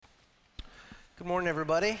Good morning,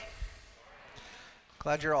 everybody.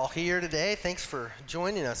 Glad you're all here today. Thanks for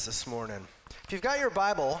joining us this morning. If you've got your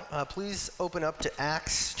Bible, please open up to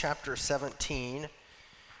Acts chapter 17,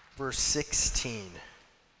 verse 16.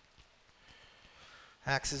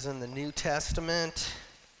 Acts is in the New Testament,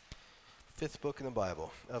 fifth book in the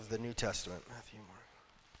Bible of the New Testament. Matthew, Mark.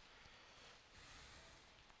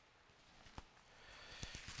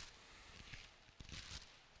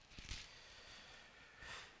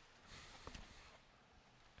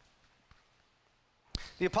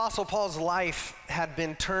 The Apostle Paul's life had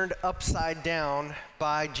been turned upside down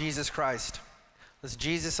by Jesus Christ, this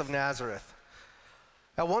Jesus of Nazareth.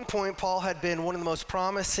 At one point, Paul had been one of the most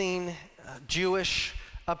promising Jewish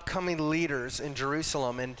upcoming leaders in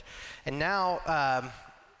Jerusalem, and now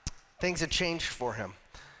things had changed for him.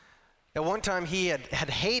 At one time, he had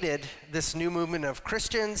hated this new movement of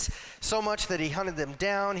Christians so much that he hunted them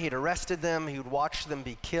down, he had arrested them, he would watch them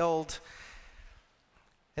be killed.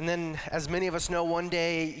 And then, as many of us know, one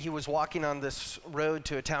day he was walking on this road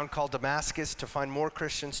to a town called Damascus to find more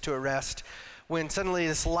Christians to arrest, when suddenly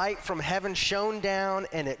this light from heaven shone down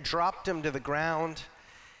and it dropped him to the ground,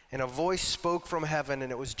 and a voice spoke from heaven, and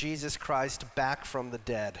it was Jesus Christ back from the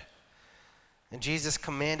dead. And Jesus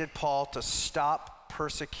commanded Paul to stop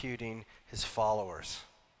persecuting his followers.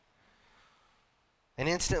 And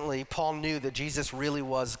instantly, Paul knew that Jesus really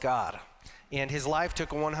was God, and his life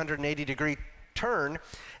took a 180-degree turn.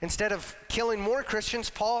 Instead of killing more Christians,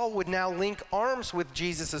 Paul would now link arms with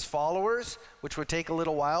Jesus' followers, which would take a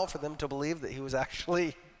little while for them to believe that he was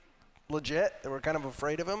actually legit. They were kind of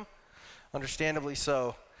afraid of him, understandably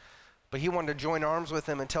so. But he wanted to join arms with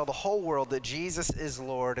them and tell the whole world that Jesus is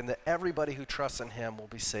Lord and that everybody who trusts in him will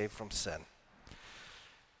be saved from sin.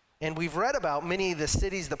 And we've read about many of the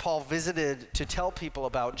cities that Paul visited to tell people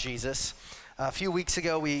about Jesus. A few weeks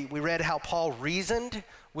ago, we read how Paul reasoned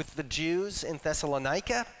with the Jews in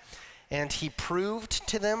Thessalonica, and he proved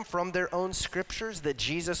to them from their own scriptures that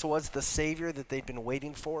Jesus was the Savior that they'd been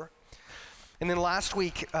waiting for. And then last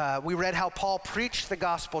week, we read how Paul preached the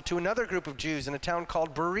gospel to another group of Jews in a town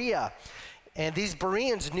called Berea. And these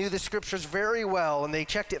Bereans knew the scriptures very well, and they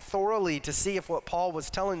checked it thoroughly to see if what Paul was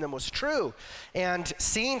telling them was true. And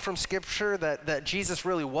seeing from scripture that Jesus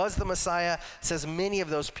really was the Messiah, says many of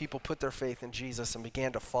those people put their faith in Jesus and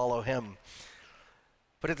began to follow him.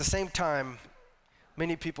 But at the same time,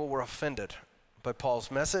 many people were offended by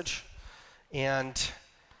Paul's message, and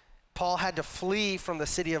Paul had to flee from the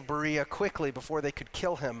city of Berea quickly before they could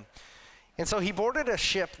kill him. And so he boarded a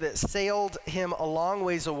ship that sailed him a long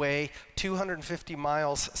ways away, 250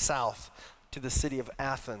 miles south, to the city of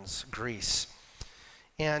Athens, Greece.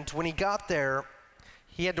 And when he got there,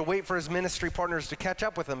 he had to wait for his ministry partners to catch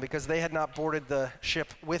up with him because they had not boarded the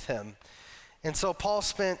ship with him. And so Paul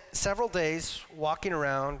spent several days walking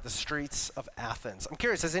around the streets of Athens. I'm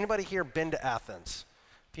curious, has anybody here been to Athens?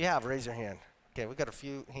 If you have, raise your hand. Okay, we got a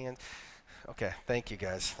few hands. Okay, thank you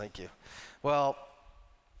guys, thank you. Well,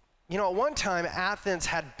 you know, at one time, Athens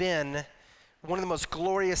had been one of the most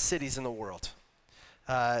glorious cities in the world.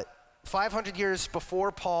 500 years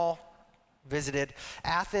before Paul visited,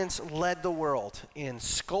 Athens led the world in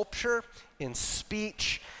sculpture, in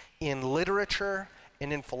speech, in literature,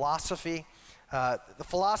 and in philosophy. The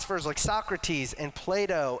philosophers like Socrates and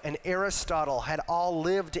Plato and Aristotle had all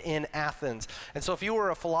lived in Athens. And so if you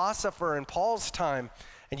were a philosopher in Paul's time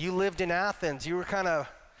and you lived in Athens, you were kind of,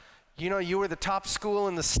 you were the top school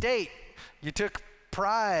in the state. You took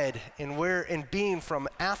pride in being from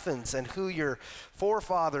Athens and who your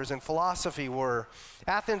forefathers in philosophy were.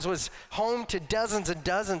 Athens was home to dozens and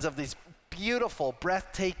dozens of these beautiful,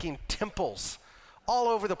 breathtaking temples all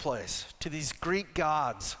over the place to these Greek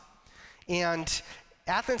gods. And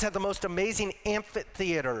Athens had the most amazing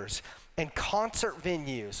amphitheaters and concert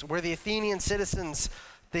venues where the Athenian citizens,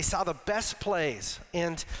 they saw the best plays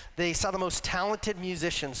and they saw the most talented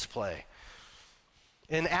musicians play.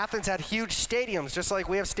 And Athens had huge stadiums, just like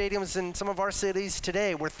we have stadiums in some of our cities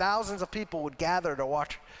today, where thousands of people would gather to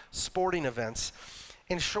watch sporting events.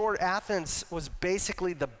 In short, Athens was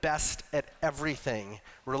basically the best at everything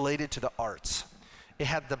related to the arts. It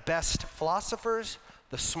had the best philosophers,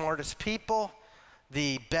 the smartest people,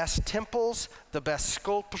 the best temples, the best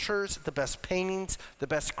sculptures, the best paintings, the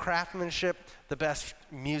best craftsmanship, the best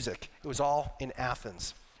music. It was all in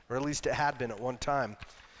Athens, or at least it had been at one time.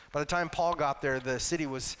 By the time Paul got there, the city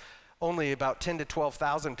was only about 10 to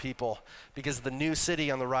 12,000 people because the new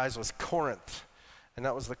city on the rise was Corinth, and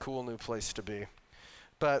that was the cool new place to be.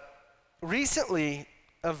 But recently,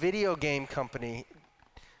 a video game company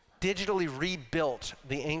digitally rebuilt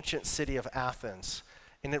the ancient city of Athens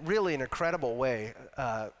in a really an incredible way,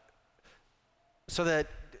 so that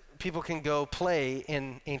people can go play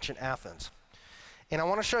in ancient Athens. And I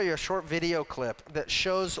want to show you a short video clip that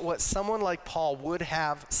shows what someone like Paul would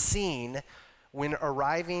have seen when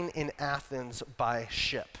arriving in Athens by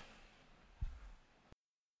ship.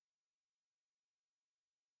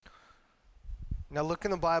 Now look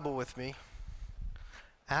in the Bible with me.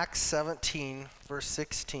 Acts 17, verse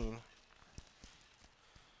 16.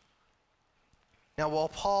 Now while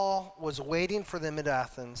Paul was waiting for them at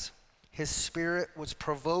Athens, his spirit was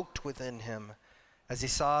provoked within him as he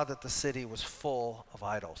saw that the city was full of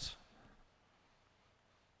idols.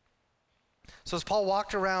 So as Paul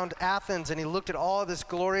walked around Athens and he looked at all of this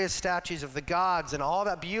glorious statues of the gods and all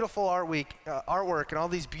that beautiful artwork and all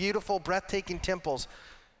these beautiful, breathtaking temples,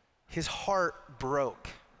 his heart broke.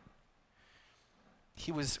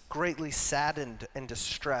 He was greatly saddened and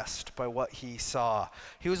distressed by what he saw.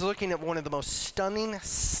 He was looking at one of the most stunning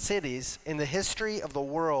cities in the history of the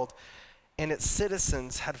world, and its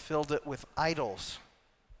citizens had filled it with idols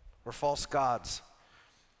or false gods.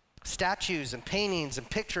 Statues and paintings and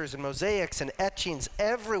pictures and mosaics and etchings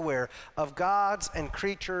everywhere of gods and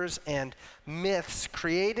creatures and myths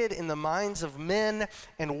created in the minds of men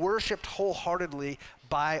and worshipped wholeheartedly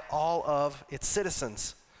by all of its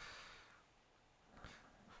citizens.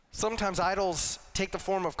 Sometimes idols take the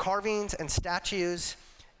form of carvings and statues,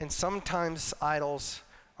 and sometimes idols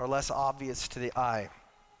are less obvious to the eye.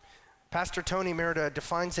 Pastor Tony Merida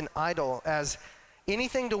defines an idol as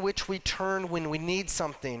anything to which we turn when we need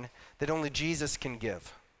something that only Jesus can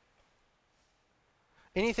give.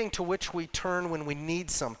 Anything to which we turn when we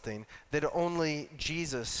need something that only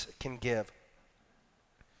Jesus can give.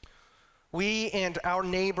 We and our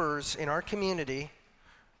neighbors in our community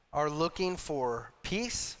are looking for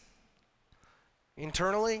peace.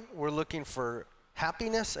 Internally, we're looking for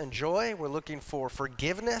happiness and joy. We're looking for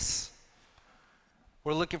forgiveness.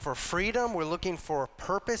 We're looking for freedom. We're looking for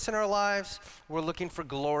purpose in our lives. We're looking for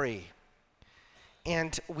glory.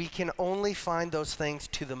 And we can only find those things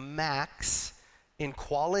to the max in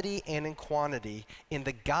quality and in quantity in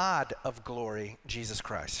the God of glory, Jesus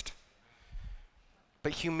Christ.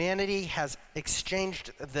 But humanity has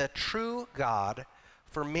exchanged the true God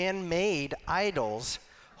for man-made idols,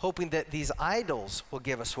 hoping that these idols will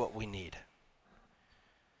give us what we need.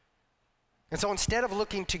 And so instead of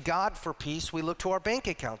looking to God for peace, we look to our bank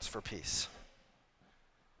accounts for peace.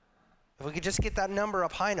 If we could just get that number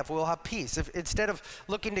up high enough, we'll have peace. If instead of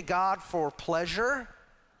looking to God for pleasure,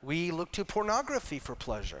 we look to pornography for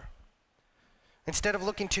pleasure. Instead of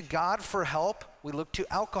looking to God for help, we look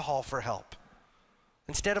to alcohol for help.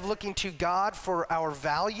 Instead of looking to God for our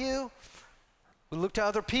value, we look to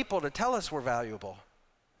other people to tell us we're valuable.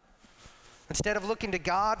 Instead of looking to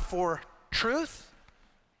God for truth,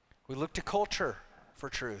 we look to culture for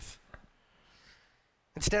truth.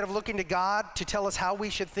 Instead of looking to God to tell us how we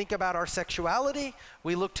should think about our sexuality,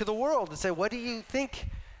 we look to the world and say, what do you think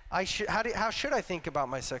how should I think about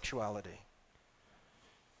my sexuality?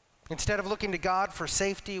 Instead of looking to God for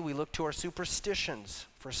safety, we look to our superstitions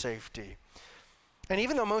for safety. And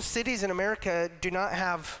even though most cities in America do not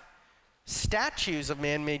have statues of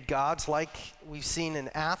man-made gods like we've seen in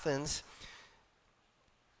Athens,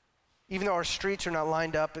 even though our streets are not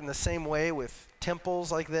lined up in the same way with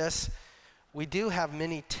temples like this, we do have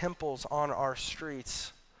many temples on our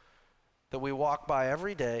streets that we walk by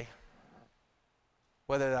every day,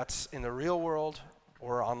 whether that's in the real world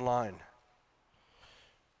or online.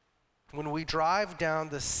 When we drive down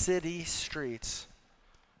the city streets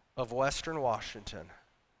of Western Washington,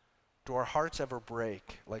 do our hearts ever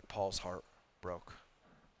break like Paul's heart broke?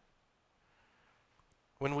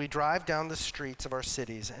 When we drive down the streets of our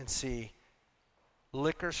cities and see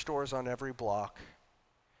liquor stores on every block,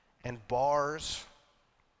 and bars,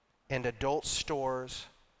 and adult stores,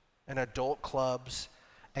 and adult clubs,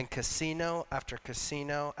 and casino after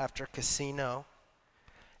casino after casino,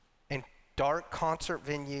 and dark concert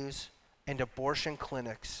venues, and abortion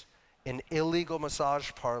clinics, and illegal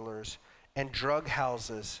massage parlors, and drug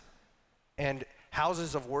houses, and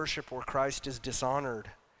houses of worship where Christ is dishonored,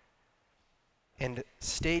 and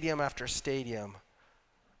stadium after stadium,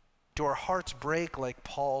 do our hearts break like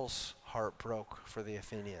Paul's heart broke for the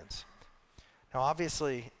Athenians? Now,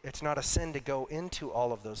 obviously, it's not a sin to go into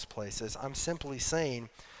all of those places. I'm simply saying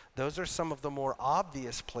those are some of the more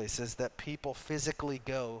obvious places that people physically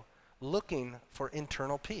go looking for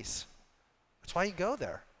internal peace. That's why you go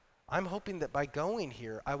there. I'm hoping that by going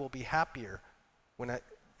here, I will be happier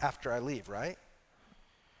after I leave, right?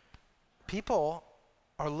 People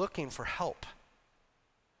are looking for help.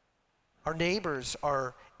 Our neighbors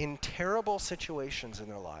are in terrible situations in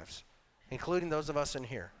their lives, including those of us in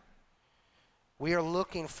here. We are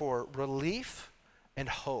looking for relief and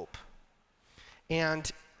hope.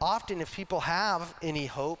 And often if people have any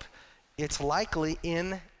hope, it's likely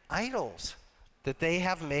in idols that they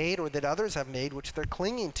have made or that others have made, which they're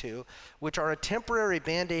clinging to, which are a temporary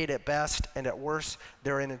Band-Aid at best, and at worst,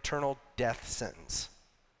 they're an eternal death sentence.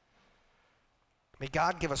 May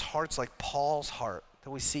God give us hearts like Paul's heart that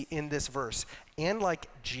we see in this verse, and like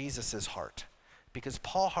Jesus' heart. Because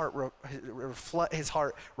Paul's heart, his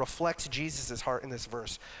heart reflects Jesus' heart in this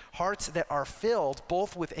verse. Hearts that are filled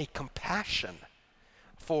both with a compassion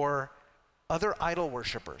for other idol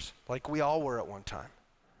worshipers, like we all were at one time.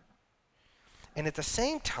 And at the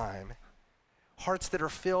same time, hearts that are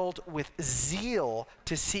filled with zeal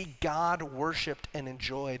to see God worshiped and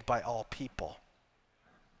enjoyed by all people.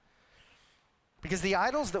 Because the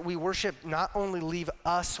idols that we worship not only leave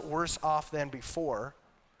us worse off than before,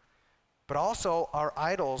 but also our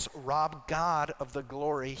idols rob God of the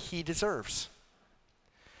glory he deserves.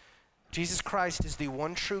 Jesus Christ is the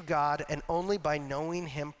one true God, and only by knowing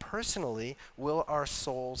him personally will our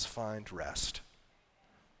souls find rest.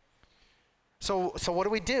 So what do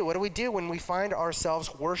we do? What do we do when we find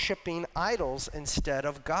ourselves worshiping idols instead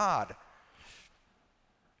of God?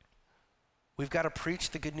 We've got to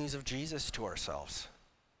preach the good news of Jesus to ourselves.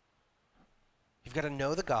 You've got to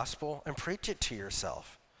know the gospel and preach it to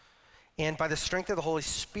yourself. And by the strength of the Holy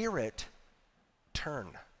Spirit, turn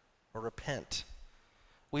or repent.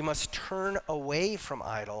 We must turn away from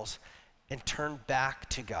idols and turn back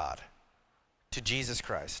to God, to Jesus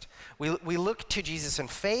Christ. We look to Jesus in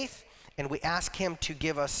faith, and we ask him to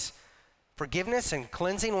give us forgiveness and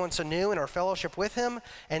cleansing once anew in our fellowship with him,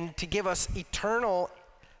 and to give us eternal,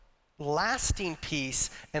 lasting peace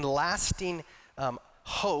and lasting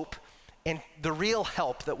hope and the real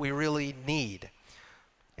help that we really need.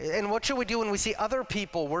 And what should we do when we see other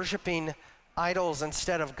people worshiping idols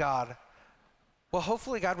instead of God? Well,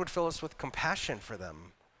 hopefully God would fill us with compassion for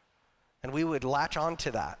them, and we would latch on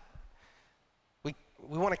to that.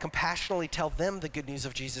 We want to compassionately tell them the good news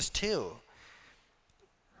of Jesus too.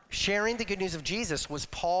 Sharing the good news of Jesus was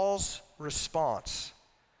Paul's response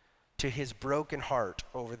to his broken heart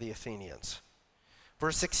over the Athenians.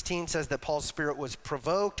 Verse 16 says that Paul's spirit was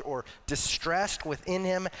provoked or distressed within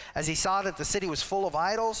him as he saw that the city was full of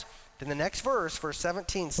idols. Then the next verse, verse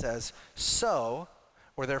 17 says, so,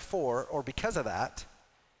 or therefore, or because of that,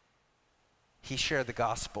 he shared the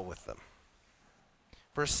gospel with them.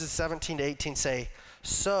 Verses 17 to 18 say,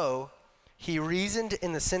 so he reasoned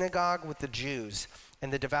in the synagogue with the Jews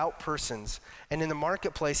and the devout persons, and in the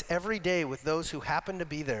marketplace every day with those who happened to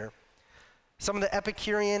be there. Some of the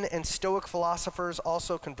Epicurean and Stoic philosophers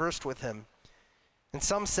also conversed with him. And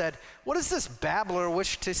some said, what does this babbler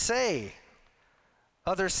wish to say?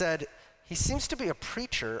 Others said, he seems to be a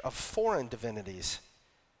preacher of foreign divinities,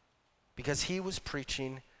 because he was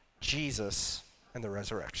preaching Jesus and the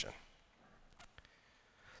resurrection.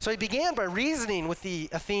 So he began by reasoning with the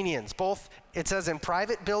Athenians, both, it says, in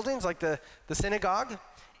private buildings like the synagogue,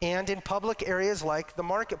 and in public areas like the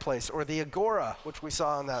marketplace or the agora, which we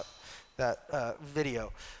saw in that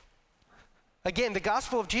video. Again, the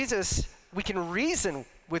gospel of Jesus, we can reason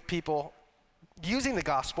with people using the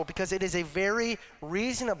gospel because it is a very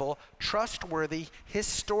reasonable, trustworthy,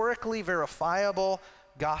 historically verifiable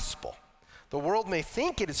gospel. The world may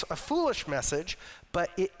think it is a foolish message, but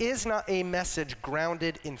it is not a message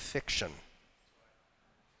grounded in fiction.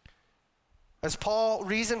 As Paul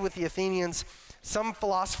reasoned with the Athenians, some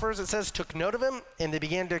philosophers, it says, took note of him, and they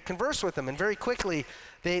began to converse with him. And very quickly,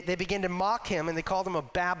 they began to mock him, and they called him a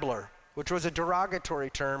babbler, which was a derogatory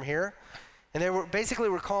term here. And they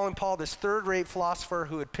were calling Paul this third-rate philosopher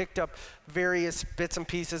who had picked up various bits and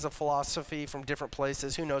pieces of philosophy from different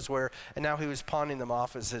places, who knows where, and now he was pawning them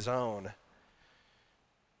off as his own.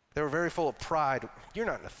 They were very full of pride. You're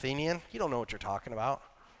not an Athenian. You don't know what you're talking about.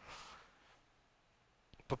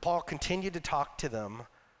 But Paul continued to talk to them,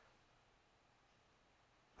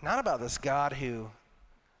 not about this God who,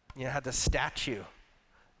 had this statue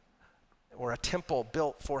or a temple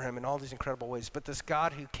built for him in all these incredible ways, but this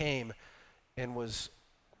God who came and was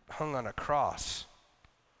hung on a cross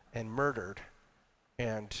and murdered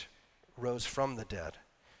and rose from the dead.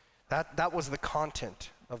 That was the content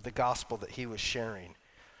of the gospel that he was sharing.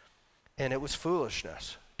 And it was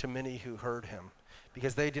foolishness to many who heard him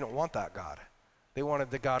because they didn't want that God. They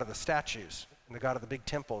wanted the God of the statues and the God of the big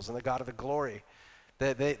temples and the God of the glory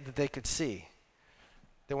that they could see.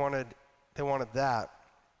 They wanted that.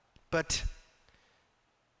 But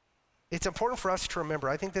it's important for us to remember,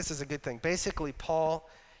 I think this is a good thing. Basically, Paul,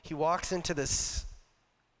 he walks into this,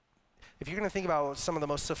 if you're going to think about some of the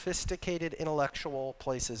most sophisticated intellectual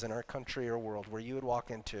places in our country or world where you would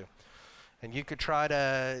walk into, and you could try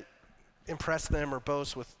to impress them or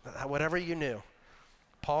boast with whatever you knew.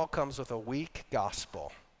 Paul comes with a weak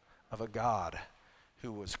gospel of a God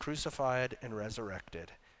who was crucified and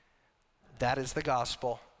resurrected. That is the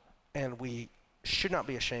gospel, and we should not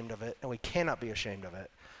be ashamed of it, and we cannot be ashamed of it.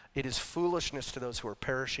 It is foolishness to those who are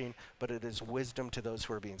perishing, but it is wisdom to those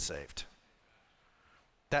who are being saved.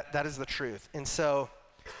 That is the truth. And so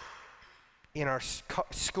in our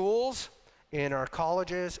schools, in our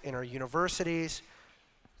colleges, in our universities,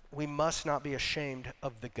 we must not be ashamed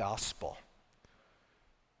of the gospel.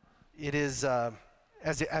 It is,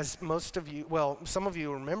 as most of you, well, some of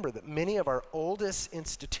you remember that many of our oldest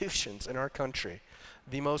institutions in our country,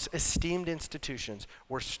 the most esteemed institutions,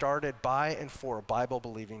 were started by and for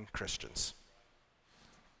Bible-believing Christians.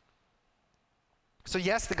 So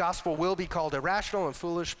yes, the gospel will be called irrational and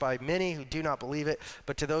foolish by many who do not believe it,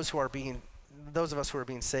 but to those of us who are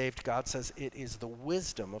being saved, God says it is the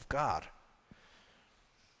wisdom of God.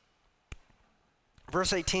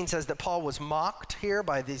 Verse 18 says that Paul was mocked here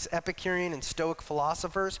by these Epicurean and Stoic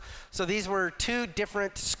philosophers. So these were two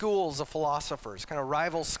different schools of philosophers, kind of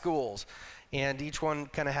rival schools. And each one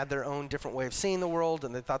kind of had their own different way of seeing the world,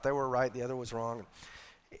 and they thought they were right, the other was wrong.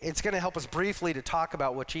 It's going to help us briefly to talk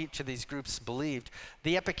about what each of these groups believed.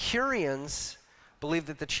 The Epicureans believed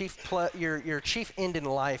that your chief end in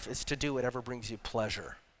life is to do whatever brings you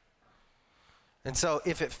pleasure. And so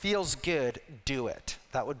if it feels good, do it.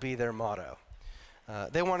 That would be their motto.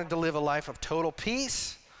 They wanted to live a life of total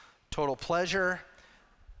peace, total pleasure,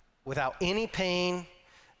 without any pain,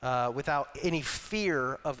 without any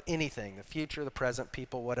fear of anything, the future, the present,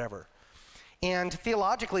 people, whatever. And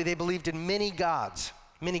theologically, they believed in many gods,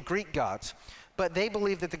 many Greek gods, but they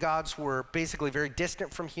believed that the gods were basically very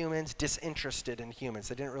distant from humans, disinterested in humans.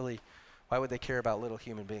 They didn't really, why would they care about little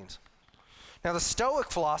human beings? Now, the Stoic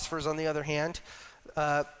philosophers, on the other hand,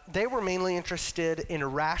 they were mainly interested in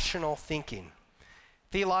rational thinking.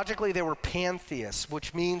 Theologically, they were pantheists,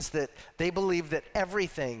 which means that they believed that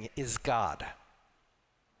everything is God.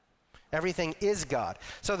 Everything is God.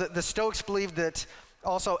 So the Stoics believed that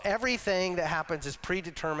also everything that happens is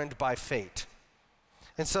predetermined by fate.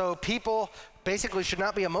 And so people basically should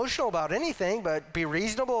not be emotional about anything, but be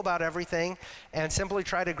reasonable about everything and simply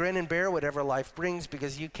try to grin and bear whatever life brings,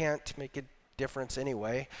 because you can't make a difference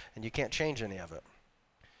anyway, and you can't change any of it.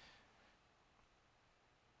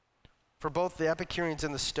 For both the Epicureans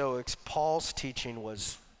and the Stoics, Paul's teaching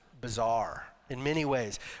was bizarre in many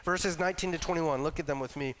ways. Verses 19 to 21, look at them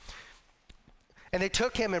with me. And they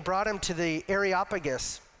took him and brought him to the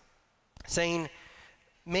Areopagus, saying,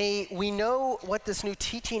 "May we know what this new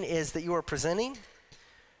teaching is that you are presenting?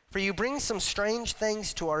 For you bring some strange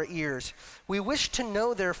things to our ears. We wish to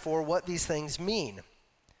know, therefore, what these things mean."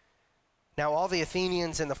 Now all the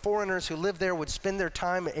Athenians and the foreigners who lived there would spend their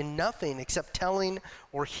time in nothing except telling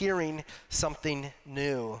or hearing something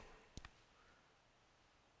new.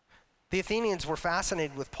 The Athenians were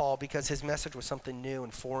fascinated with Paul because his message was something new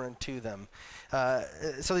and foreign to them.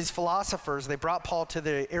 So these philosophers, they brought Paul to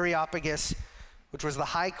the Areopagus, which was the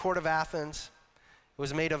high court of Athens. It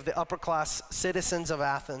was made of the upper class citizens of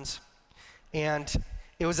Athens. And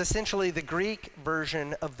it was essentially the Greek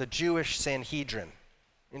version of the Jewish Sanhedrin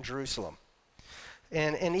in Jerusalem.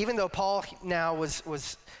 And even though Paul now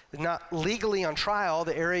was not legally on trial,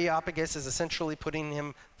 the Areopagus is essentially putting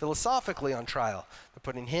him philosophically on trial. They're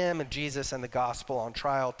putting him and Jesus and the gospel on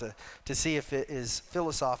trial to see if it is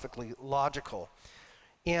philosophically logical.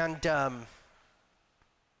 And I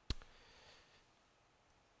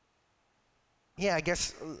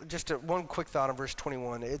guess just one quick thought on verse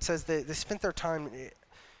 21. It says they spent their time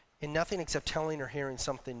in nothing except telling or hearing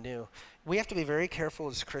something new. We have to be very careful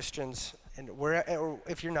as Christians, and or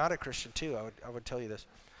if you're not a Christian too, I would tell you this.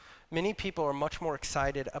 Many people are much more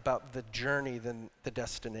excited about the journey than the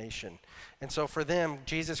destination. And so for them,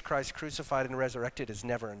 Jesus Christ crucified and resurrected is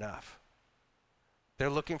never enough.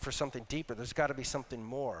 They're looking for something deeper. There's got to be something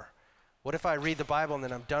more. What if I read the Bible and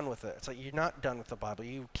then I'm done with it? It's like, you're not done with the Bible.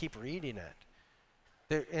 You keep reading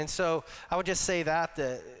it. And so I would just say that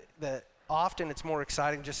often it's more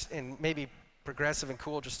exciting and maybe progressive and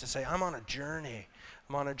cool just to say, I'm on a journey.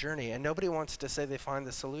 And nobody wants to say they find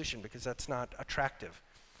the solution, because that's not attractive.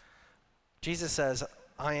 Jesus says,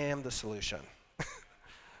 I am the solution.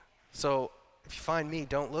 So if you find me,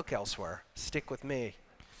 don't look elsewhere. Stick with me.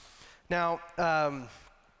 Now,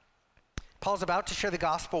 Paul's about to share the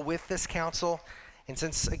gospel with this council. And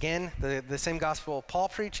since, again, the same gospel Paul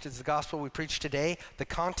preached is the gospel we preach today, the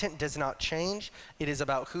content does not change. It is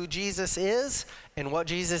about who Jesus is and what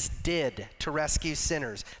Jesus did to rescue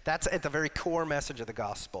sinners. That's at the very core message of the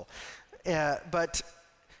gospel. But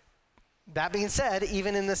That being said,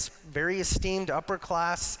 even in this very esteemed upper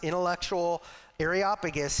class intellectual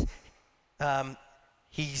Areopagus,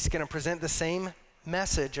 he's going to present the same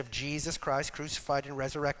message of Jesus Christ crucified and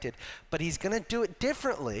resurrected, but he's going to do it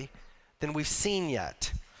differently than we've seen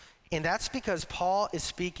yet. And that's because Paul is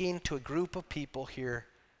speaking to a group of people here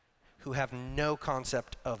who have no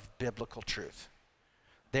concept of biblical truth.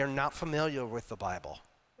 They're not familiar with the Bible.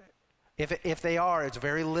 If they are, it's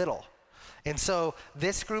very little. And so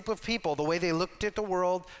this group of people, the way they looked at the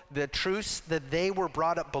world, the truths that they were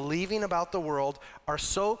brought up believing about the world are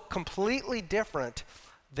so completely different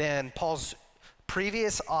than Paul's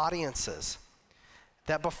previous audiences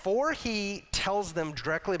that before he tells them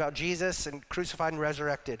directly about Jesus and crucified and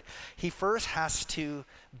resurrected, he first has to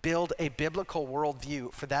build a biblical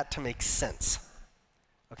worldview for that to make sense,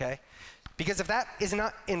 okay? Because if that is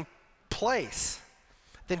not in place,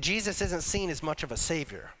 then Jesus isn't seen as much of a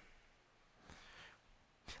savior.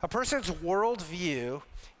 A person's worldview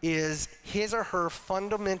is his or her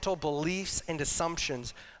fundamental beliefs and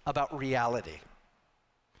assumptions about reality.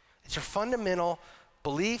 It's your fundamental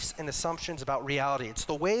beliefs and assumptions about reality. It's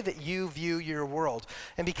the way that you view your world.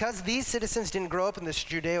 And because these citizens didn't grow up in this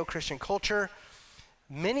Judeo-Christian culture,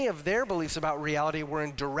 many of their beliefs about reality were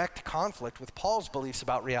in direct conflict with Paul's beliefs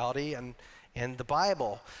about reality and the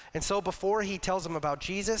Bible. And so before he tells them about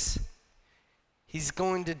Jesus, he's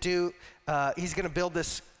going to build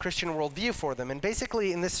this Christian worldview for them. And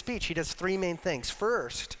basically in this speech, he does three main things.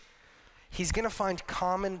 First, he's going to find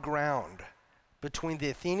common ground between the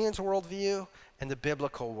Athenians' worldview and the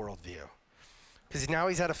biblical worldview. Because now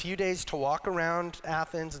he's had a few days to walk around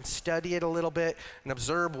Athens and study it a little bit and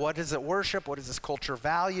observe what does it worship, what does this culture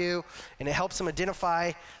value, and it helps him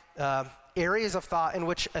identify areas of thought in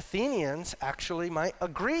which Athenians actually might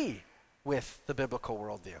agree with the biblical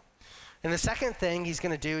worldview. And the second thing he's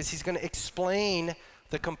going to do is he's going to explain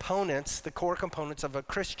the core components of a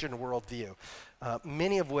Christian worldview,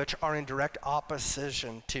 many of which are in direct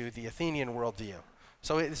opposition to the Athenian worldview.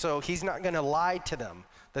 So he's not going to lie to them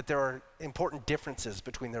that there are important differences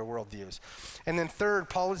between their worldviews. And then third,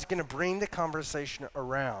 Paul is going to bring the conversation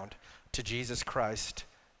around to Jesus Christ,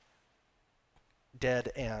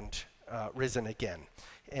 dead and risen again,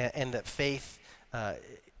 and that faith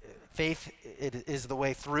is the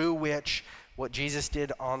way through which what Jesus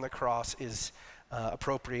did on the cross is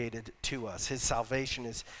appropriated to us. His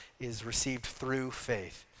salvation is received through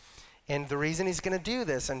faith. And the reason he's going to do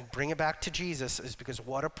this and bring it back to Jesus is because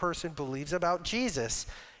what a person believes about Jesus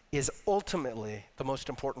is ultimately the most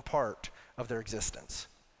important part of their existence.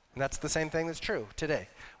 And that's the same thing that's true today.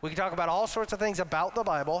 We can talk about all sorts of things about the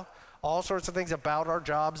Bible, all sorts of things about our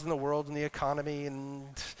jobs in the world and the economy and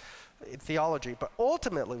theology, but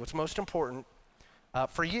ultimately what's most important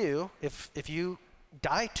for you, if you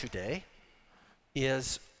die today,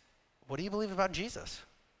 is what do you believe about Jesus?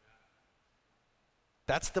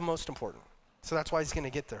 That's the most important. So that's why he's going to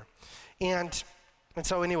get there. And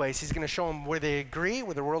so anyways, he's going to show them where they agree,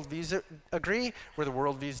 where the worldviews agree, where the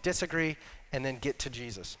worldviews disagree, and then get to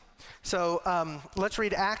Jesus. So let's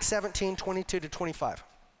read Acts 17, 22 to 25.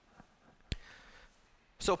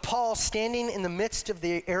 So Paul, standing in the midst of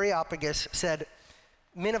the Areopagus, said,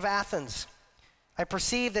 "Men of Athens, I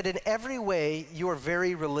perceive that in every way you are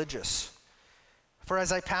very religious. For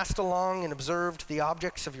as I passed along and observed the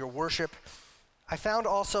objects of your worship, I found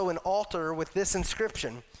also an altar with this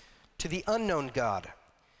inscription, 'To the unknown God.'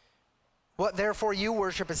 What therefore you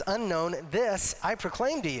worship is unknown, this I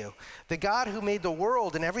proclaim to you. The God who made the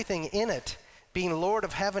world and everything in it, being Lord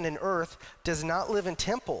of heaven and earth, does not live in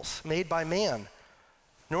temples made by man,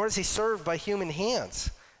 nor is he served by human hands,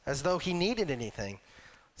 as though he needed anything,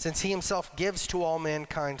 since he himself gives to all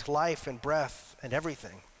mankind life and breath and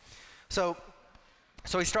everything." So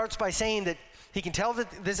he starts by saying that he can tell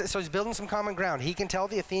so he's building some common ground. He can tell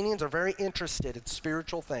the Athenians are very interested in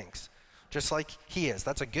spiritual things, just like he is.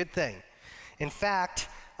 That's a good thing. In fact,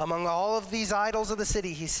 among all of these idols of the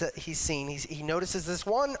city he's seen, he notices this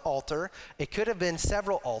one altar. It could have been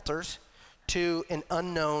several altars to an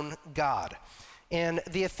unknown God. And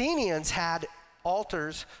the Athenians had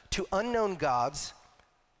altars to unknown gods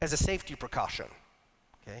as a safety precaution.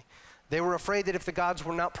 Okay? They were afraid that if the gods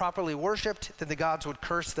were not properly worshipped, then the gods would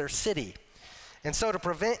curse their city. And so to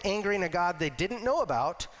prevent angering a god they didn't know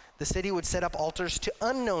about, the city would set up altars to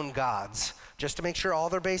unknown gods just to make sure all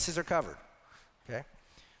their bases are covered. Okay?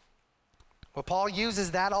 Well, Paul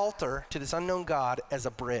uses that altar to this unknown God as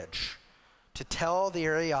a bridge to tell the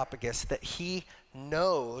Areopagus that he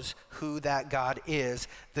knows who that God is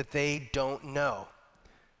that they don't know.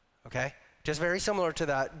 Okay? Just very similar to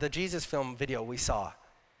the Jesus film video we saw.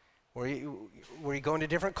 where you go into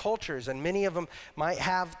different cultures, and many of them might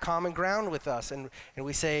have common ground with us, and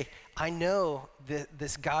we say, I know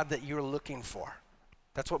this God that you're looking for.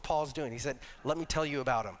 That's what Paul's doing. He said, let me tell you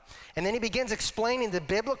about him. And then he begins explaining the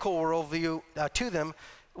biblical worldview to them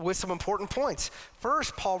with some important points.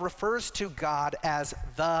 First, Paul refers to God as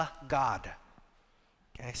the God.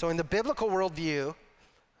 Okay, so in the biblical worldview,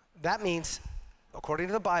 that means, according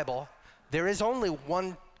to the Bible, there is only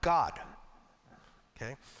one God.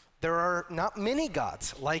 Okay? There are not many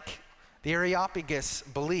gods like the Areopagus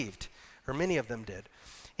believed, or many of them did.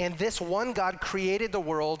 And this one God created the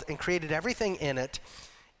world and created everything in it.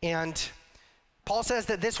 And Paul says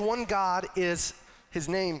that this one God is, his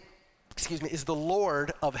name, is the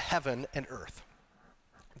Lord of heaven and earth.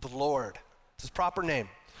 The Lord. It's his proper name.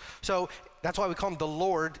 So that's why we call him the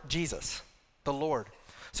Lord Jesus, the Lord.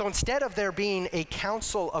 So instead of there being a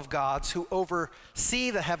council of gods who oversee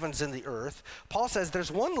the heavens and the earth, Paul says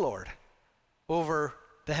there's one Lord over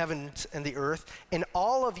the heavens and the earth, and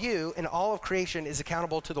all of you and all of creation is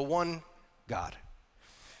accountable to the one God.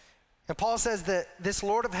 And Paul says that this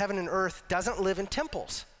Lord of heaven and earth doesn't live in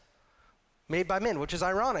temples made by men, which is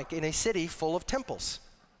ironic in a city full of temples.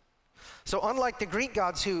 So unlike the Greek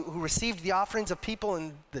gods who received the offerings of people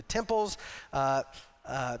in the temples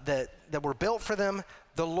that were built for them,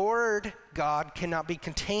 the Lord God cannot be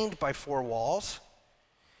contained by four walls.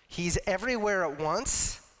 He's everywhere at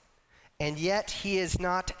once, and yet he is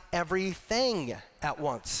not everything at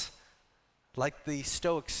once, like the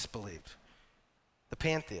Stoics believed, the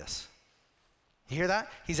pantheists. You hear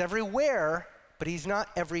that? He's everywhere, but he's not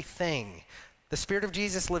everything. The Spirit of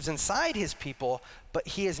Jesus lives inside his people, but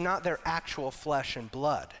he is not their actual flesh and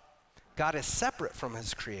blood. God is separate from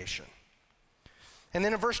his creation. And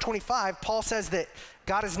then in verse 25, Paul says that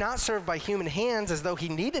God is not served by human hands as though he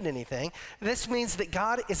needed anything. This means that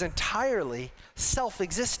God is entirely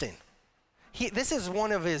self-existing. This is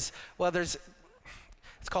one of his, it's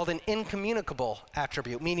called an incommunicable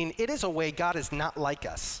attribute, meaning it is a way God is not like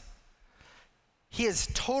us. He is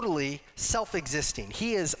totally self-existing.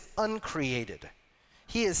 He is uncreated.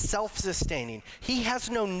 He is self-sustaining. He has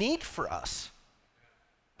no need for us.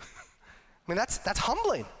 I mean, that's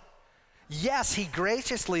humbling. Yes, he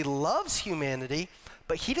graciously loves humanity,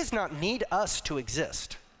 but he does not need us to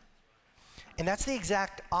exist. And that's the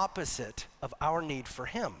exact opposite of our need for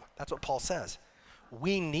him. That's what Paul says.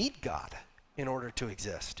 We need God in order to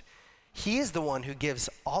exist. He is the one who gives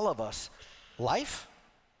all of us life,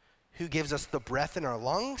 who gives us the breath in our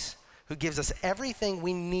lungs, who gives us everything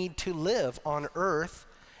we need to live on earth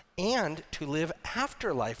and to live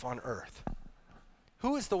after life on earth.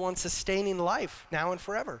 Who is the one sustaining life now and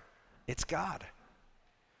forever? It's God.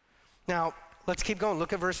 Now, let's keep going.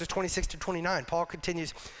 Look at verses 26 to 29. Paul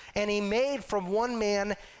continues, and he made from one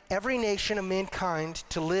man every nation of mankind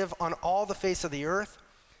to live on all the face of the earth,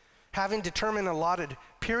 having determined allotted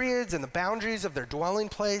periods and the boundaries of their dwelling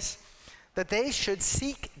place, that they should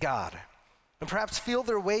seek God and perhaps feel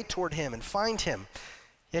their way toward him and find him.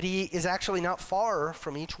 Yet he is actually not far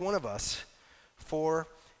from each one of us, for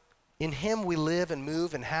in him we live and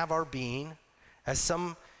move and have our being,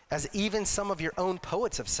 as even some of your own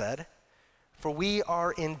poets have said, for we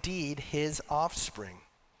are indeed his offspring.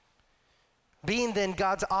 Being then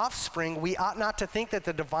God's offspring, we ought not to think that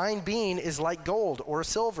the divine being is like gold or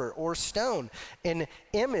silver or stone, an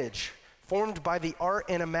image formed by the art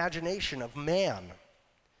and imagination of man.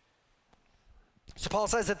 So Paul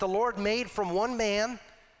says that the Lord made from one man,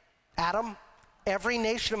 Adam, every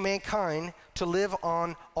nation of mankind to live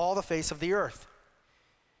on all the face of the earth.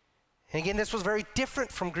 And again, this was very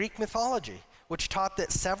different from Greek mythology, which taught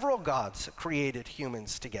that several gods created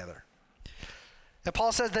humans together. And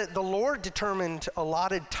Paul says that the Lord determined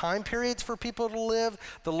allotted time periods for people to live.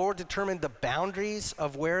 The Lord determined the boundaries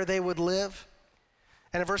of where they would live.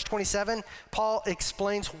 And in verse 27, Paul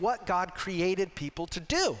explains what God created people to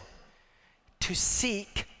do: to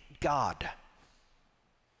seek God,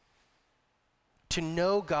 to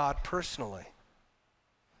know God personally.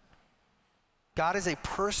 God is a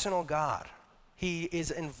personal God. He is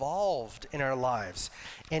involved in our lives,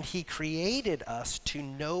 and he created us to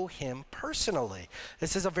know him personally.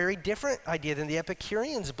 This is a very different idea than the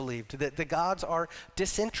Epicureans believed, that the gods are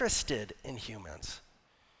disinterested in humans.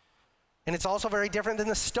 And it's also very different than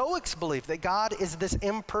the Stoics believed, that God is this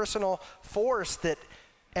impersonal force that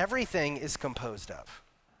everything is composed of.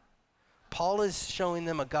 Paul is showing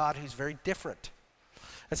them a God who's very different.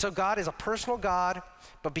 And so God is a personal God,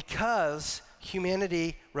 but because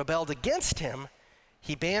humanity rebelled against him,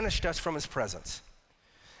 he banished us from his presence.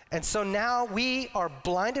 And so now we are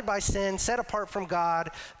blinded by sin, set apart from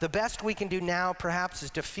God. The best we can do now perhaps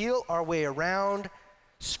is to feel our way around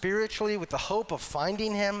spiritually with the hope of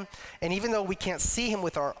finding him. And even though we can't see him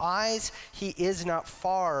with our eyes, he is not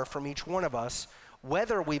far from each one of us,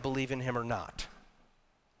 whether we believe in him or not.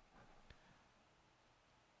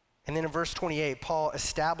 And then in verse 28, Paul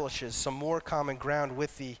establishes some more common ground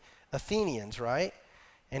with the Athenians, right?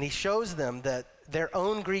 And he shows them that their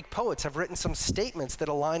own Greek poets have written some statements that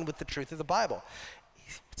align with the truth of the Bible.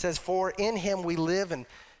 It says, for in him we live and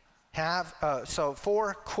have,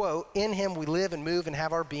 quote, in him we live and move and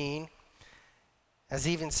have our being, as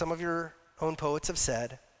even some of your own poets have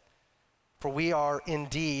said, for we are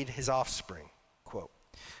indeed his offspring, quote.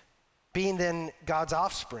 Being then God's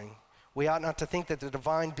offspring, we ought not to think that the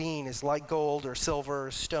divine being is like gold or silver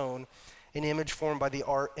or stone, an image formed by the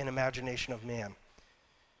art and imagination of man.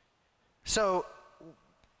 So,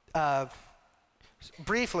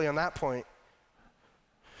 briefly on that point,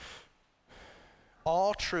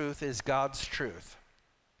 all truth is God's truth,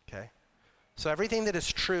 okay? So everything that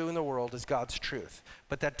is true in the world is God's truth,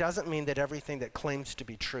 but that doesn't mean that everything that claims to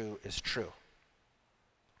be true is true.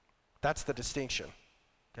 That's the distinction,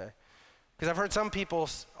 okay? Because I've heard some people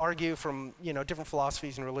argue from, different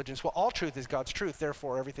philosophies and religions, well, all truth is God's truth,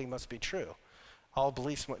 therefore everything must be true. All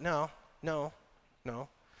beliefs, no.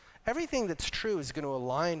 Everything that's true is going to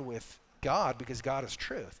align with God because God is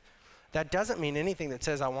truth. That doesn't mean anything that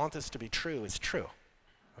says, I want this to be true is true,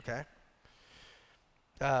 okay?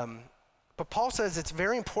 But Paul says it's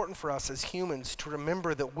very important for us as humans to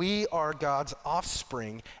remember that we are God's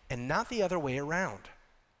offspring and not the other way around.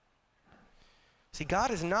 See,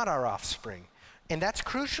 God is not our offspring. And that's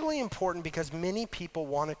crucially important because many people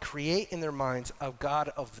want to create in their minds a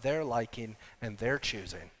God of their liking and their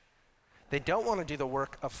choosing. They don't want to do the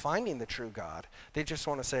work of finding the true God. They just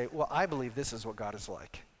want to say, well, I believe this is what God is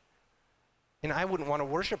like. And I wouldn't want to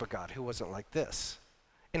worship a God who wasn't like this.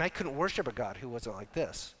 And I couldn't worship a God who wasn't like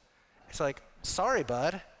this. It's like, sorry,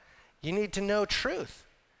 bud. You need to know truth.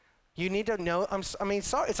 You need to know,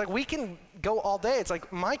 sorry. It's like we can go all day. It's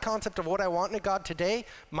like my concept of what I want in a God today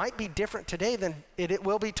might be different today than it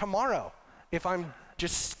will be tomorrow if I'm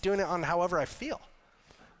just doing it on however I feel.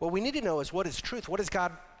 What we need to know is what is truth. What is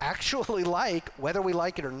God actually like, whether we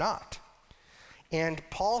like it or not? And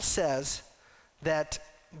Paul says that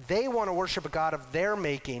they want to worship a God of their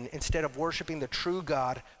making instead of worshiping the true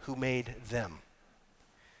God who made them.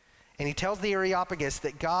 And he tells the Areopagus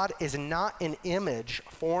that God is not an image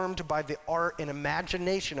formed by the art and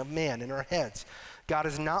imagination of man in our heads. God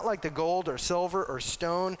is not like the gold or silver or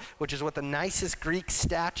stone, which is what the nicest Greek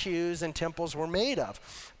statues and temples were made of.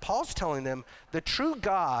 Paul's telling them the true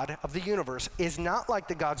God of the universe is not like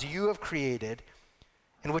the gods you have created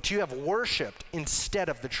and which you have worshiped instead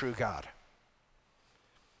of the true God.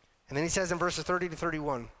 And then he says in verses 30 to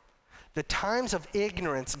 31, the times of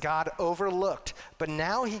ignorance God overlooked, but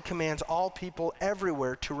now he commands all people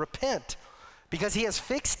everywhere to repent, because he has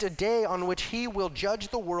fixed a day on which he will judge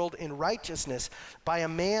the world in righteousness by a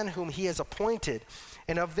man whom he has appointed.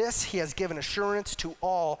 And of this he has given assurance to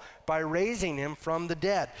all by raising him from the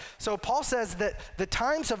dead. So Paul says that the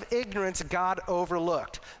times of ignorance God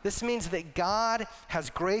overlooked. This means that God has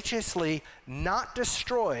graciously not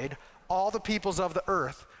destroyed all the peoples of the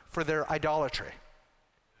earth for their idolatry.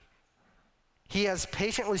 He has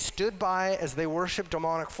patiently stood by as they worship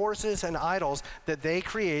demonic forces and idols that they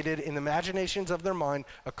created in the imaginations of their mind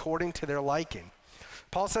according to their liking.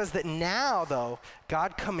 Paul says that now, though,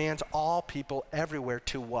 God commands all people everywhere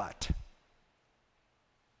to what?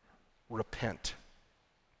 Repent.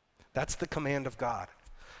 That's the command of God.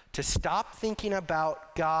 To stop thinking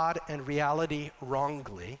about God and reality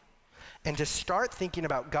wrongly and to start thinking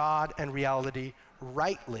about God and reality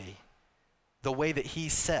rightly, the way that he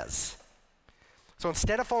says. So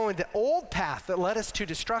instead of following the old path that led us to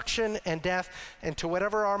destruction and death and to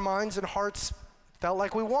whatever our minds and hearts felt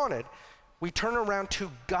like we wanted, we turn around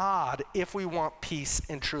to God if we want peace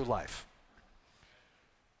and true life.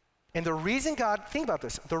 And the reason God, think about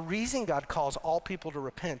this, the reason God calls all people to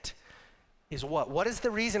repent is what? What is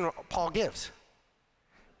the reason Paul gives?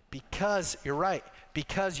 Because, you're right,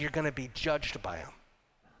 because you're going to be judged by him.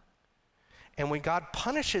 And when God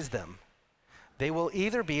punishes them, they will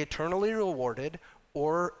either be eternally rewarded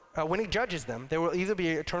or, when he judges them, they will either be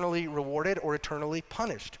eternally rewarded or eternally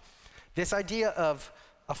punished. This idea of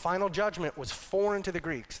a final judgment was foreign to the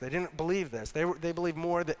Greeks. They didn't believe this. They believed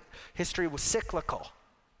more that history was cyclical,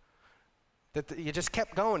 that you just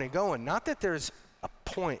kept going and going. Not that there's a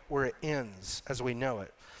point where it ends as we know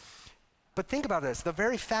it. But think about this. The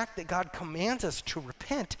very fact that God commands us to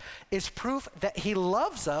repent is proof that he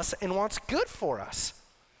loves us and wants good for us.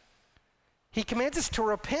 He commands us to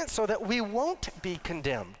repent so that we won't be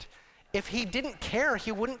condemned. If he didn't care,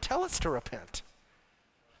 he wouldn't tell us to repent.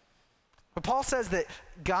 But Paul says that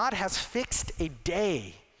God has fixed a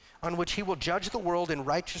day on which he will judge the world in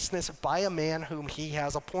righteousness by a man whom he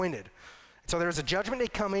has appointed. So there's a judgment day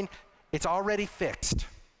coming. It's already fixed.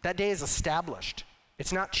 That day is established.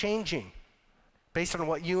 It's not changing based on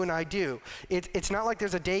what you and I do. It's not like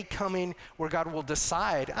there's a day coming where God will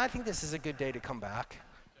decide, I think this is a good day to come back,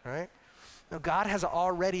 right? No, God has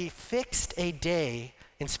already fixed a day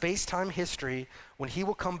in space-time history when he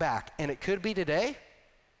will come back. And it could be today,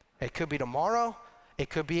 it could be tomorrow, it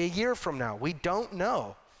could be a year from now. We don't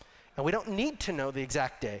know. And we don't need to know the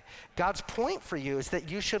exact day. God's point for you is that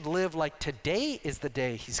you should live like today is the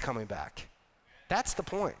day he's coming back. That's the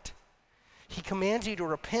point. He commands you to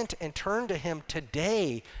repent and turn to him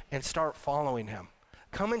today and start following him.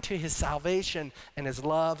 Come into his salvation and his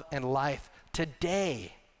love and life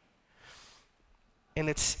today. And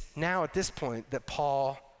it's now at this point that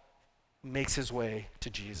Paul makes his way to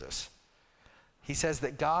Jesus. He says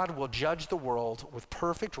that God will judge the world with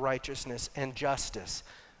perfect righteousness and justice.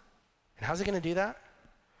 And how's he going to do that?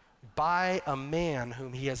 By a man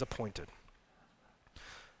whom he has appointed.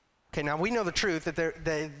 Okay, now we know the truth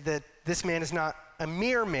that this man is not a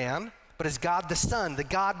mere man, but is God the Son, the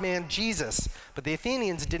God-man Jesus. But the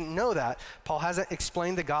Athenians didn't know that. Paul hasn't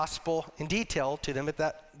explained the gospel in detail to them at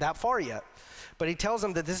that far yet. But he tells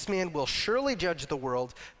them that this man will surely judge the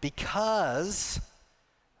world because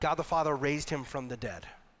God the Father raised him from the dead.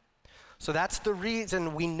 So that's the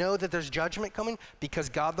reason we know that there's judgment coming, because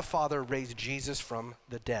God the Father raised Jesus from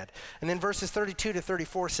the dead. And then verses 32 to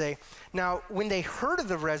 34 say, now when they heard of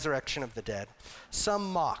the resurrection of the dead,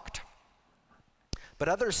 some mocked. But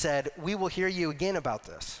others said, we will hear you again about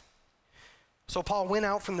this. So Paul went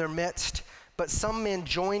out from their midst, but some men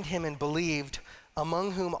joined him and believed,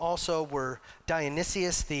 among whom also were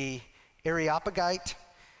Dionysius the Areopagite,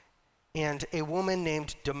 and a woman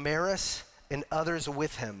named Damaris, and others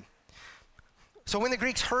with him. So when the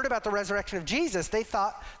Greeks heard about the resurrection of Jesus, they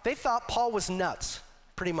thought Paul was nuts,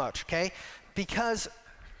 pretty much, okay? Because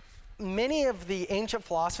many of the ancient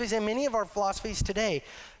philosophies and many of our philosophies today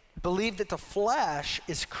believe that the flesh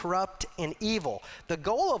is corrupt and evil. The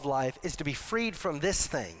goal of life is to be freed from this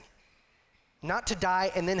thing, not to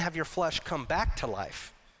die and then have your flesh come back to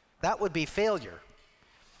life. That would be failure.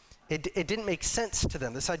 It didn't make sense to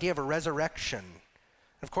them, this idea of a resurrection.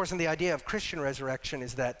 Of course, and the idea of Christian resurrection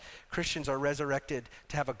is that Christians are resurrected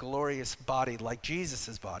to have a glorious body like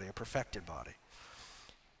Jesus' body, a perfected body.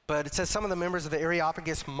 But it says some of the members of the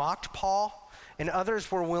Areopagus mocked Paul, and others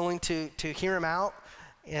were willing to hear him out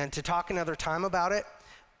and to talk another time about it.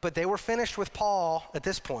 But they were finished with Paul at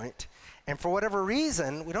this point, and for whatever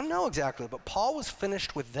reason, we don't know exactly, but Paul was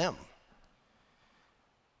finished with them.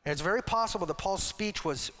 And it's very possible that Paul's speech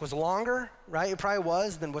was longer, right? It probably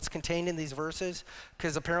was than what's contained in these verses,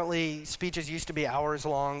 because apparently speeches used to be hours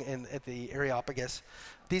long at the Areopagus.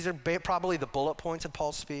 These are probably the bullet points of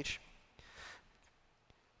Paul's speech.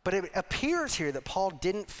 But it appears here that Paul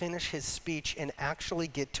didn't finish his speech and actually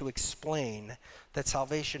get to explain that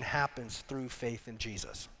salvation happens through faith in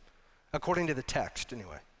Jesus, according to the text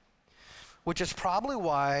anyway. Which is probably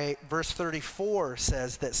why verse 34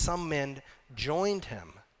 says that some men joined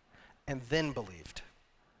him and then believed.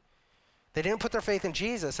 They didn't put their faith in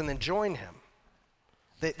Jesus and then join him.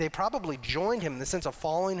 They probably joined him in the sense of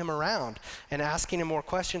following him around and asking him more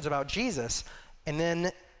questions about Jesus. And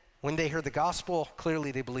then when they heard the gospel,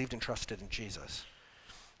 clearly they believed and trusted in Jesus.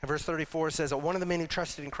 And verse 34 says that one of the men who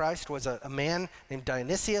trusted in Christ was a man named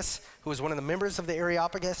Dionysius, who was one of the members of the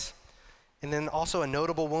Areopagus. And then also a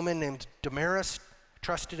notable woman named Damaris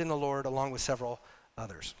trusted in the Lord along with several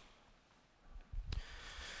others.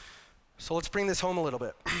 So let's bring this home a little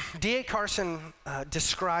bit. D.A. Carson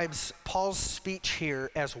describes Paul's speech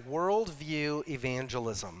here as worldview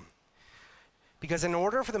evangelism. Because in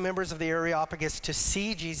order for the members of the Areopagus to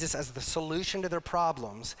see Jesus as the solution to their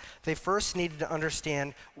problems, they first needed to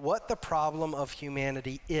understand what the problem of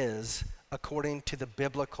humanity is according to the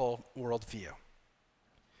biblical worldview.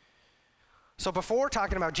 So before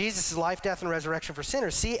talking about Jesus' life, death, and resurrection for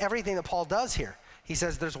sinners, see everything that Paul does here. He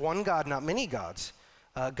says there's one God, not many gods.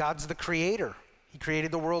 God's the creator. He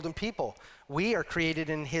created the world and people. We are created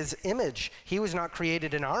in his image. He was not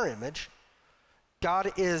created in our image.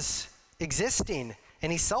 God is existing,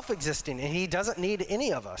 and he's self-existing, and he doesn't need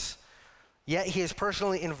any of us. Yet he is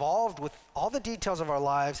personally involved with all the details of our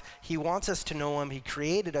lives. He wants us to know him. He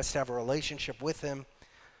created us to have a relationship with him.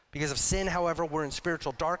 Because of sin, however, we're in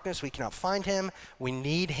spiritual darkness. We cannot find him. We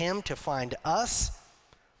need him to find us.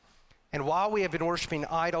 And while we have been worshiping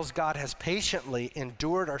idols, God has patiently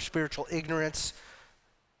endured our spiritual ignorance.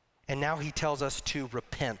 And now he tells us to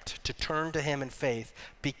repent, to turn to him in faith,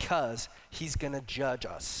 because he's going to judge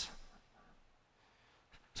us.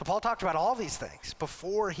 So Paul talked about all these things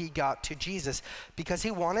before he got to Jesus because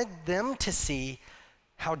he wanted them to see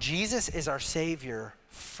how Jesus is our Savior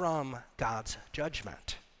from God's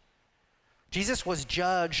judgment. Jesus was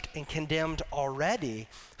judged and condemned already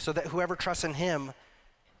so that whoever trusts in him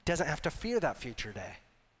doesn't have to fear that future day.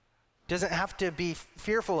 Doesn't have to be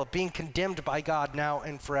fearful of being condemned by God now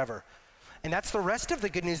and forever. And that's the rest of the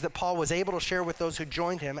good news that Paul was able to share with those who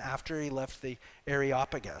joined him after he left the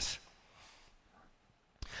Areopagus.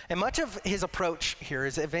 And much of his approach here,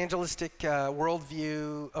 his evangelistic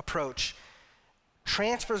worldview approach,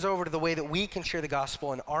 transfers over to the way that we can share the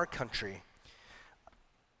gospel in our country.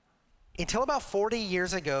 Until about 40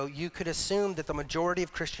 years ago, you could assume that the majority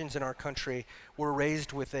of Christians in our country were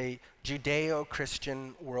raised with a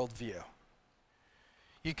Judeo-Christian worldview.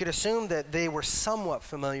 You could assume that they were somewhat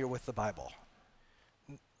familiar with the Bible.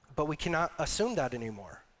 But we cannot assume that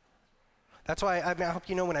anymore. That's why I hope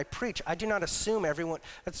you know when I preach, I do not assume everyone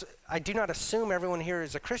here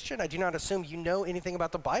is a Christian. I do not assume you know anything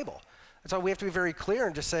about the Bible. That's why we have to be very clear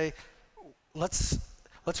and just say, let's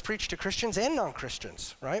preach to Christians and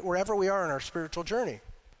non-Christians, right? Wherever we are in our spiritual journey.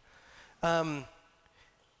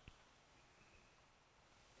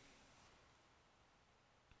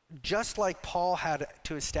 Just like Paul had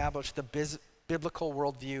to establish the biblical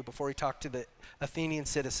worldview before he talked to the Athenian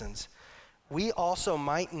citizens, we also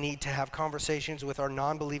might need to have conversations with our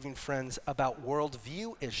non-believing friends about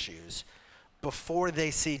worldview issues before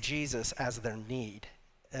they see Jesus as their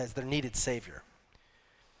needed Savior.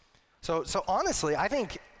 So honestly, I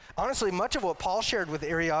think much of what Paul shared with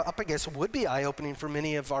Areopagus would be eye-opening for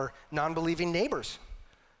many of our non-believing neighbors.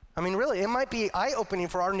 I mean, really, it might be eye-opening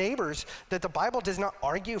for our neighbors that the Bible does not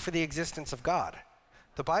argue for the existence of God.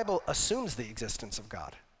 The Bible assumes the existence of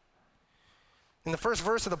God. In the first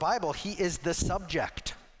verse of the Bible, he is the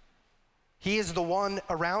subject. He is the one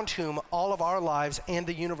around whom all of our lives and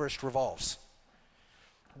the universe revolves.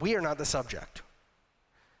 We are not the subject.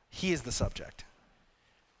 He is the subject.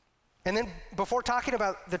 And then before talking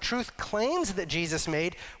about the truth claims that Jesus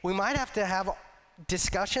made, we might have to have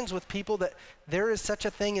discussions with people that there is such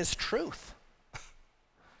a thing as truth.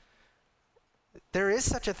 There is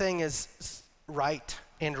such a thing as right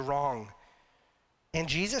and wrong. And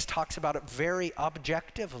Jesus talks about it very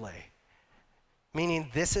objectively, meaning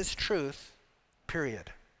this is truth,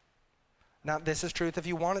 period. Not this is truth if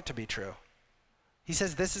you want it to be true. He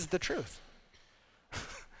says this is the truth.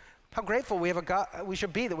 How grateful we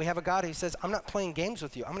should be that we have a God who says, I'm not playing games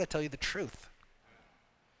with you. I'm going to tell you the truth.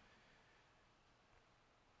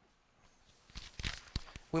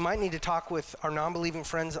 We might need to talk with our non-believing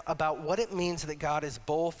friends about what it means that God is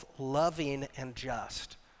both loving and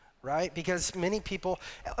just, right? Because many people,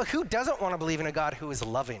 who doesn't want to believe in a God who is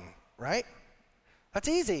loving, right? That's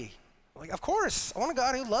easy. Like, of course, I want a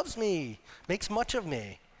God who loves me, makes much of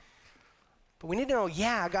me. But we need to know,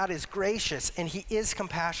 yeah, God is gracious and he is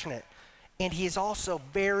compassionate and he is also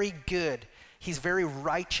very good. He's very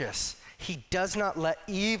righteous. He does not let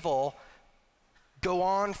evil go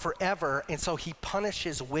on forever, and so he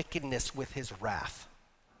punishes wickedness with his wrath.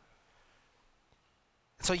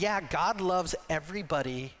 So yeah, God loves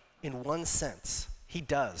everybody in one sense. He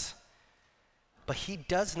does. But he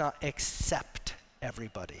does not accept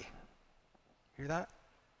everybody. Hear that?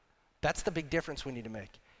 That's the big difference we need to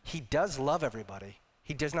make. He does love everybody.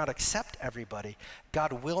 He does not accept everybody.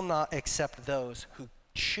 God will not accept those who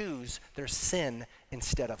choose their sin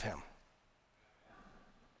instead of him.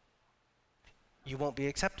 You won't be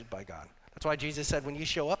accepted by God. That's why Jesus said, when you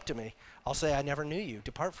show up to me, I'll say, I never knew you.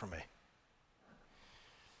 Depart from me.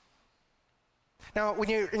 Now, when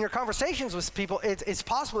you're in your conversations with people, it's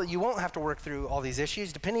possible that you won't have to work through all these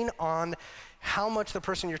issues depending on how much the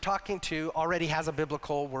person you're talking to already has a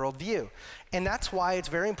biblical worldview. And that's why it's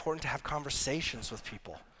very important to have conversations with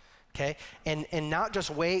people, okay? And not just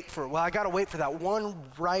wait for, well, I got to wait for that one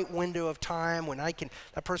right window of time when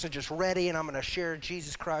that person's just ready and I'm going to share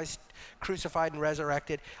Jesus Christ crucified and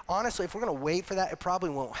resurrected. Honestly, if we're going to wait for that, it probably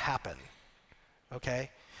won't happen, okay?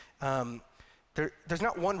 There's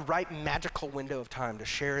not one right magical window of time to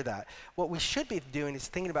share that. What we should be doing is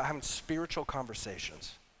thinking about having spiritual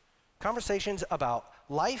conversations. Conversations about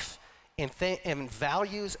life and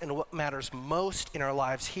values and what matters most in our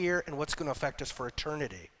lives here and what's going to affect us for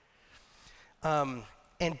eternity. And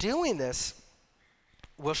doing this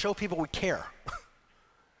will show people we care.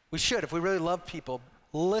 We should, if we really love people,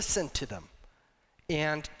 listen to them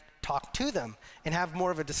and talk to them and have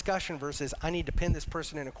more of a discussion versus I need to pin this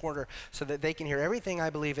person in a corner so that they can hear everything I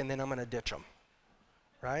believe and then I'm going to ditch them,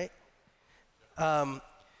 right?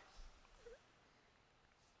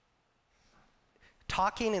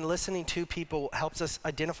 talking and listening to people helps us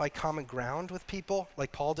identify common ground with people,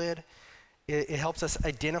 like Paul did. It helps us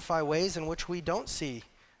identify ways in which we don't see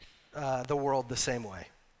the world the same way.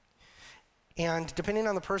 And depending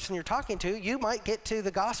on the person you're talking to, you might get to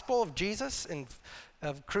the gospel of Jesus and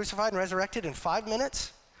of crucified and resurrected in 5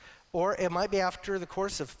 minutes, or it might be after the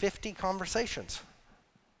course of 50 conversations.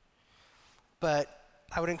 But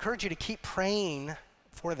I would encourage you to keep praying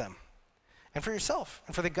for them and for yourself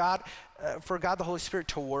and for God the Holy Spirit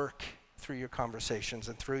to work through your conversations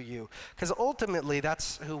and through you, because ultimately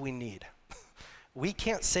that's who we need. We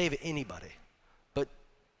can't save anybody, but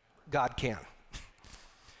God can.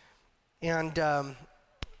 And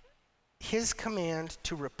his command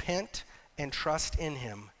to repent and trust in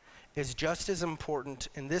him is just as important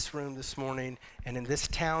in this room this morning and in this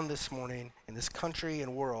town this morning, in this country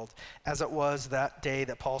and world, as it was that day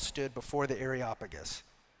that Paul stood before the Areopagus.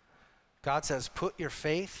 God says, put your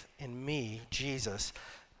faith in me, Jesus,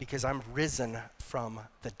 because I'm risen from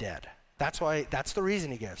the dead. That's the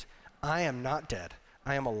reason he gives. I am not dead.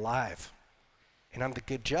 I am alive, and I'm the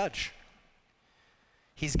good judge.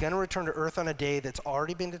 He's going to return to earth on a day that's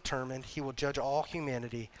already been determined. He will judge all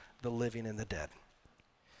humanity, the living and the dead.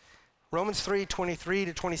 Romans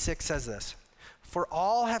 3:23-26 says this, for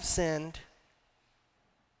all have sinned,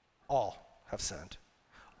 all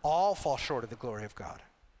fall short of the glory of God,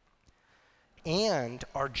 and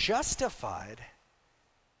are justified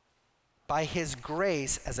by his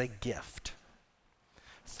grace as a gift,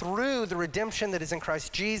 through the redemption that is in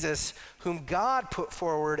Christ Jesus, whom God put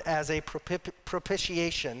forward as a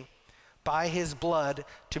propitiation by his blood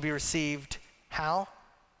to be received, how?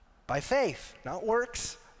 By faith, not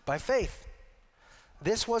works, by faith.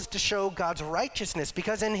 This was to show God's righteousness,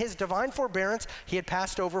 because in his divine forbearance, he had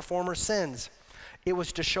passed over former sins. It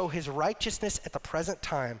was to show his righteousness at the present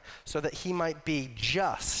time, so that he might be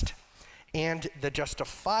just and the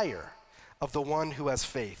justifier of the one who has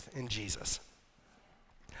faith in Jesus.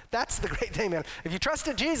 That's the great thing, man. If you trust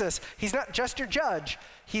in Jesus, he's not just your judge,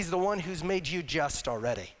 he's the one who's made you just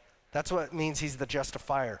already. That's what it means he's the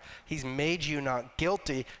justifier. He's made you not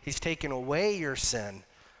guilty. He's taken away your sin.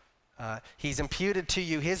 He's imputed to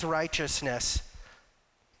you his righteousness.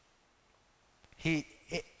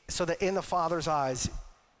 So that in the Father's eyes,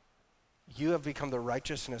 you have become the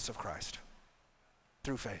righteousness of Christ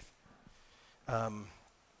through faith.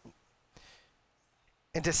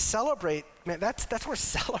 And to celebrate, man, that's worth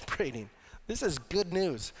celebrating. This is good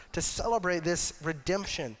news. To celebrate this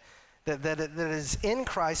redemption that is in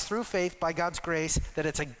Christ through faith by God's grace, that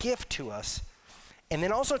it's a gift to us. And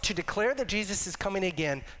then also to declare that Jesus is coming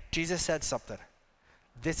again. Jesus said something.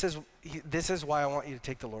 This is why I want you to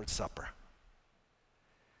take the Lord's Supper.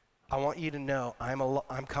 I want you to know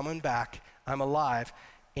I'm coming back. I'm alive,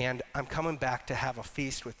 and I'm coming back to have a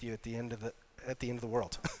feast with you at the end of the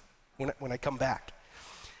world when I come back.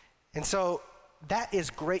 And so that is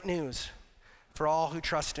great news for all who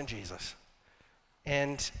trust in Jesus.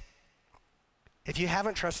 And if you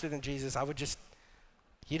haven't trusted in Jesus,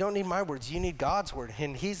 you don't need my words, you need God's word.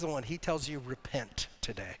 And he's the one, he tells you, repent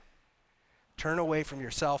today. Turn away from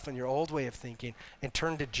yourself and your old way of thinking and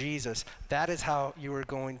turn to Jesus. That is how you are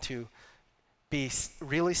going to be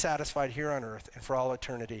really satisfied here on earth and for all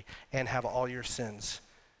eternity and have all your sins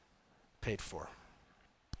paid for.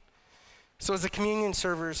 So as the communion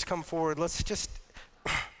servers come forward, let's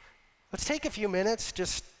take a few minutes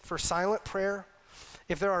just for silent prayer.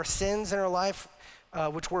 If there are sins in our life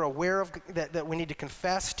which we're aware of that we need to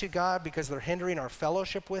confess to God because they're hindering our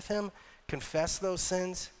fellowship with him, confess those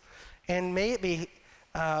sins. And may it be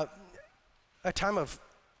a time of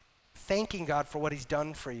thanking God for what he's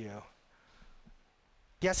done for you.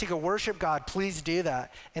 Yes, you can worship God, please do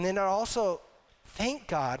that. And then also thank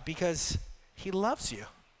God because he loves you.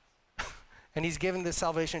 And he's given this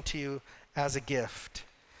salvation to you as a gift.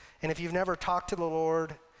 And if you've never talked to the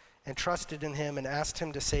Lord and trusted in him and asked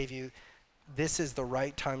him to save you, this is the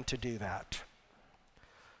right time to do that.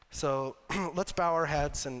 So let's bow our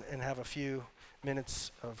heads and have a few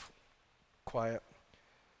minutes of quiet.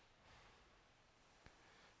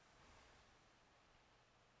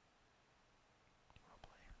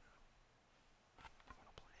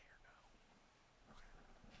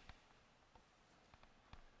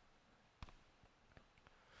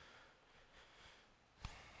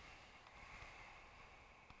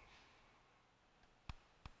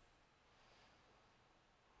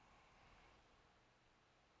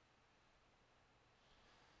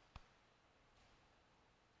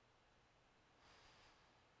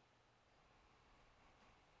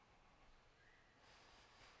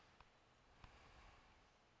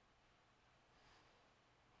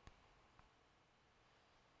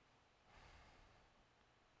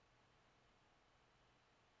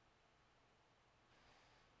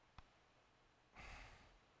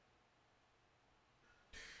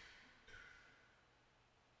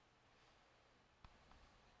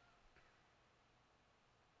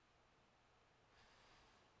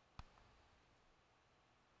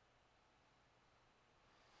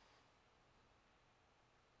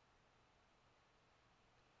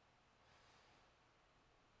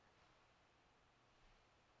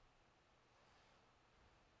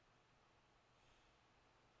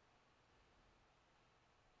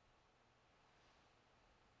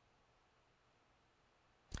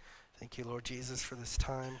 Thank you, Lord Jesus, for this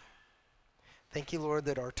time. Thank you, Lord,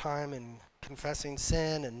 that our time in confessing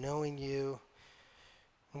sin and knowing you,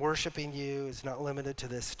 worshiping you is not limited to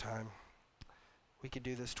this time. We could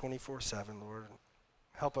do this 24/7, Lord.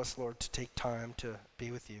 Help us, Lord, to take time to be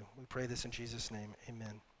with you. We pray this in Jesus' name.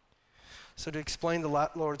 Amen. So to explain the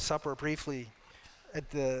Lord's Supper briefly, at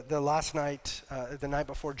the last night, the night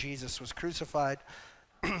before Jesus was crucified,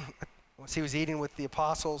 as he was eating with the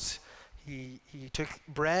apostles, he took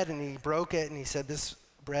bread and he broke it and he said, "This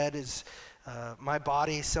bread is my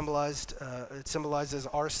body," it symbolizes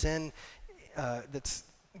our sin that's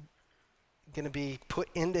going to be put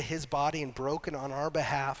into his body and broken on our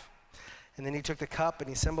behalf. And then he took the cup and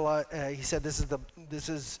he said, "This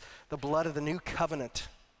is the blood of the new covenant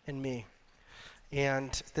in me.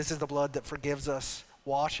 And this is the blood that forgives us,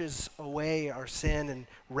 washes away our sin, and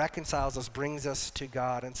reconciles us, brings us to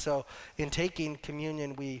God." And so in taking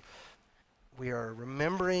communion, we are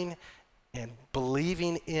remembering and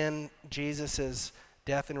believing in Jesus'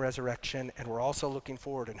 death and resurrection, and we're also looking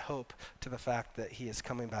forward in hope to the fact that he is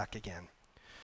coming back again.